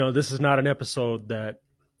This is not an episode that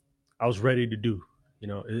I was ready to do.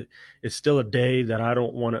 It's still a day that I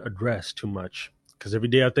don't want to address too much because every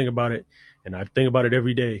day I think about it, and I think about it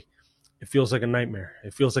every day. It feels like a nightmare.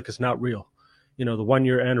 It feels like it's not real. The 1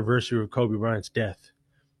 year anniversary of Kobe Bryant's death.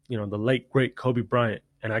 The late great Kobe Bryant,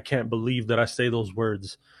 and I can't believe that I say those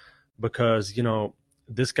words because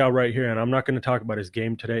this guy right here, and I'm not going to talk about his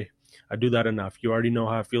game today. I do that enough. You already know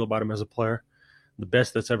how I feel about him as a player, the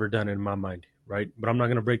best that's ever done in my mind, right? But I'm not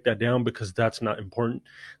going to break that down because that's not important.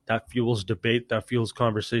 That fuels debate, that fuels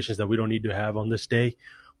conversations that we don't need to have on this day.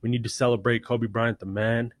 We need to celebrate Kobe Bryant, the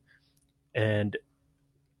man, and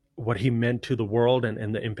what he meant to the world,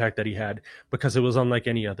 and the impact that he had, because it was unlike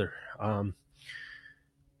any other.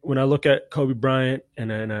 When I look at Kobe Bryant,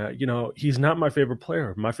 and he's not my favorite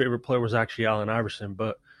player. My favorite player was actually Allen Iverson,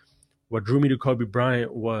 but what drew me to Kobe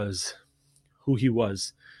Bryant was who he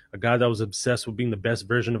was. A guy that was obsessed with being the best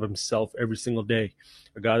version of himself every single day.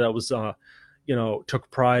 A guy that was,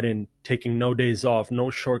 took pride in taking no days off, no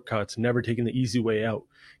shortcuts, never taking the easy way out.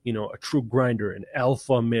 A true grinder, an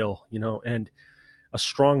alpha male, and a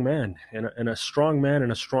strong man, and a strong man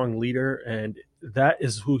and a strong leader. And that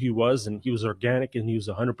is who he was. And he was organic, and he was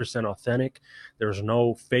 100% authentic. There was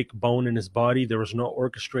no fake bone in his body. There was no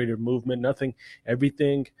orchestrated movement, nothing.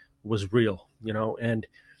 Everything was real, and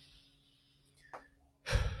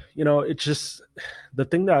it's just the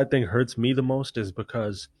thing that I think hurts me the most is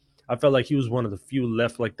because I felt like he was one of the few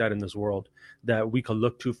left like that in this world that we could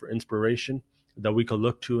look to for inspiration, that we could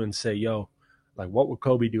look to and say, yo, like, what would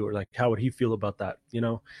Kobe do? Or like, how would he feel about that?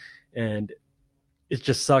 And it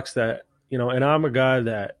just sucks that, and I'm a guy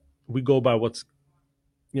that we go by what's,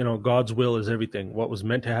 God's will is everything. What was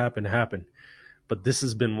meant to happen, happened. But this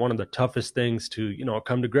has been one of the toughest things to,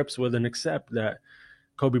 come to grips with and accept that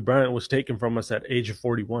Kobe Bryant was taken from us at age of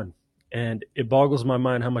 41. And it boggles my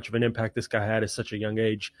mind how much of an impact this guy had at such a young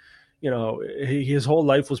age. His whole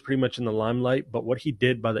life was pretty much in the limelight, but what he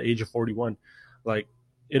did by the age of 41, like,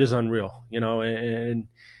 it is unreal, and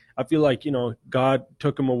I feel like, God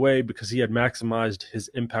took him away because he had maximized his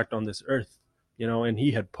impact on this earth, and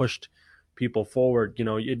he had pushed people forward.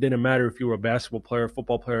 It didn't matter if you were a basketball player,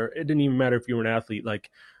 football player. It didn't even matter if you were an athlete. Like,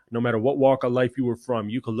 no matter what walk of life you were from,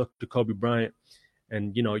 you could look to Kobe Bryant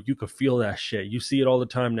and you could feel that shit. You see it all the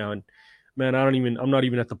time now. And man, I'm not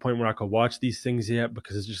even at the point where I could watch these things yet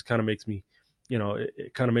because it just kind of makes me,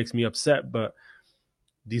 it kind of makes me upset. But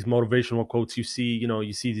these motivational quotes you see,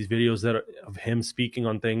 you see these videos that are of him speaking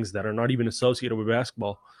on things that are not even associated with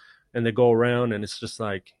basketball, and they go around, and it's just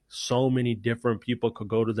like so many different people could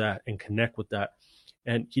go to that and connect with that.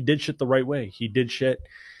 And he did shit the right way. He did shit,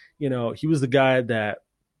 he was the guy that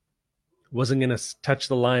wasn't going to touch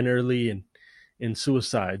the line early and in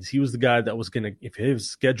suicides. He was the guy that was going to, if his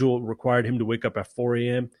schedule required him to wake up at 4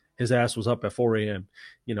 a.m., his ass was up at 4 a.m.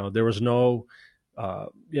 There was no,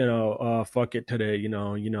 fuck it today,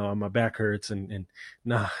 my back hurts. And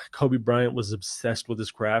nah, Kobe Bryant was obsessed with his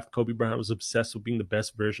craft. Kobe Bryant was obsessed with being the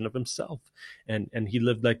best version of himself. And he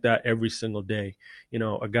lived like that every single day.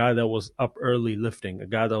 A guy that was up early lifting, a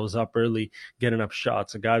guy that was up early getting up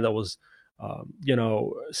shots, a guy that was,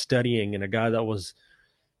 studying, and a guy that was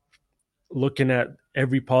looking at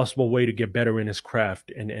every possible way to get better in his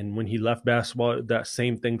craft. And when he left basketball, that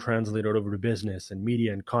same thing translated over to business and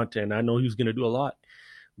media and content. I know he was going to do a lot,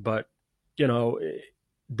 but you know,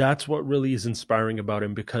 that's what really is inspiring about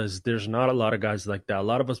him, because there's not a lot of guys like that. A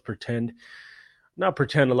lot of us pretend, not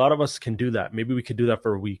pretend, a lot of us can do that. Maybe we could do that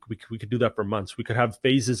for a week. We could do that for months. We could have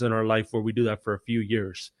phases in our life where we do that for a few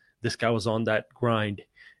years. This guy was on that grind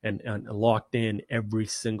and locked in every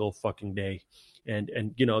single fucking day. And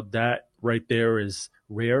that right there is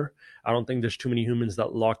rare. I don't think there's too many humans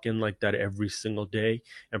that lock in like that every single day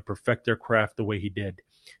and perfect their craft the way he did.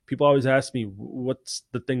 People always ask me, what's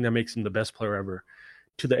the thing that makes him the best player ever?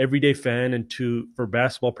 To the everyday fan and to for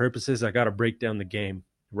basketball purposes, I got to break down the game,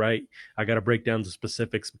 right? I got to break down the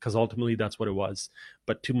specifics, because ultimately that's what it was.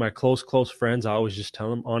 But to my close friends, I always just tell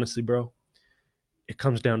them, honestly, bro, it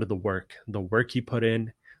comes down to the work he put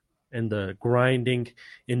in, and the grinding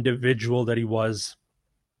individual that he was,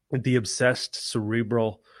 the obsessed,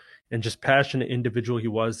 cerebral, and just passionate individual he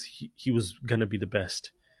was. He was going to be the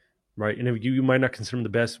best, right? And if you might not consider him the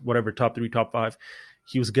best, whatever, top 3, top 5,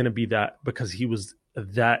 he was going to be that, because he was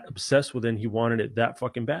that obsessed with it and he wanted it that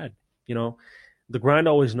fucking bad. The grind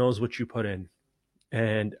always knows what you put in.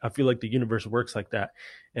 And I feel like the universe works like that.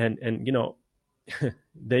 And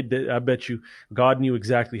they did, I bet you God knew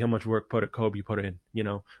exactly how much work Kobe put in.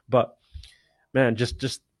 But man,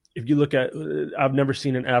 just if you look at, I've never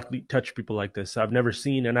seen an athlete touch people like this. I've never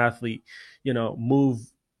seen an athlete, move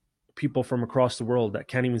people from across the world that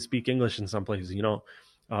can't even speak English in some places.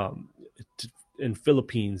 um, in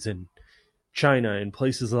Philippines and China and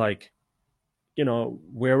places like,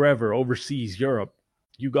 wherever overseas, Europe.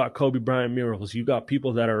 You got Kobe Bryant murals. You got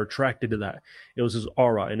people that are attracted to that. It was his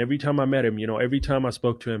aura. And every time I met him, every time I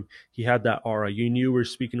spoke to him, he had that aura. You knew we were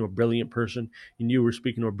speaking to a brilliant person. You knew we were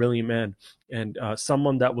speaking to a brilliant man and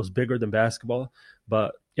someone that was bigger than basketball.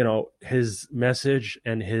 But, his message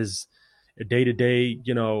and his day to day,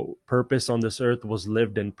 purpose on this earth was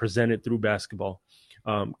lived and presented through basketball.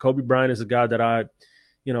 Kobe Bryant is a guy that I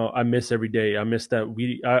miss every day. I miss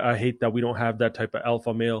that I hate that we don't have that type of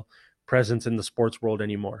alpha male presence in the sports world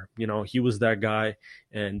anymore. He was that guy,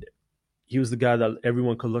 and he was the guy that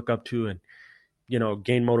everyone could look up to and,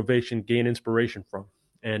 gain motivation, gain inspiration from.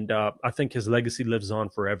 And I think his legacy lives on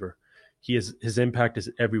forever. His impact is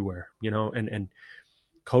everywhere, and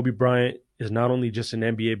Kobe Bryant is not only just in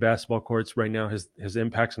NBA basketball courts right now, his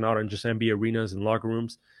impact's not in just NBA arenas and locker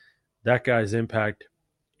rooms. That guy's impact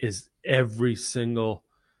is every single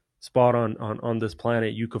spot on this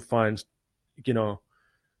planet. You know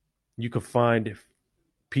you could find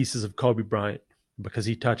pieces of Kobe Bryant because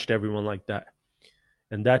he touched everyone like that.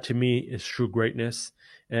 And that to me is true greatness.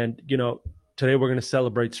 And today we're going to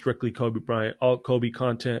celebrate strictly Kobe Bryant, all Kobe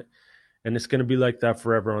content, and it's going to be like that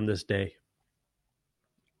forever on this day.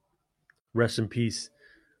 Rest in peace,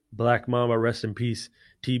 Black Mamba. Rest in peace,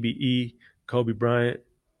 TBE, Kobe Bryant.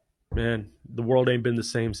 Man, the world ain't been the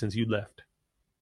same since you left.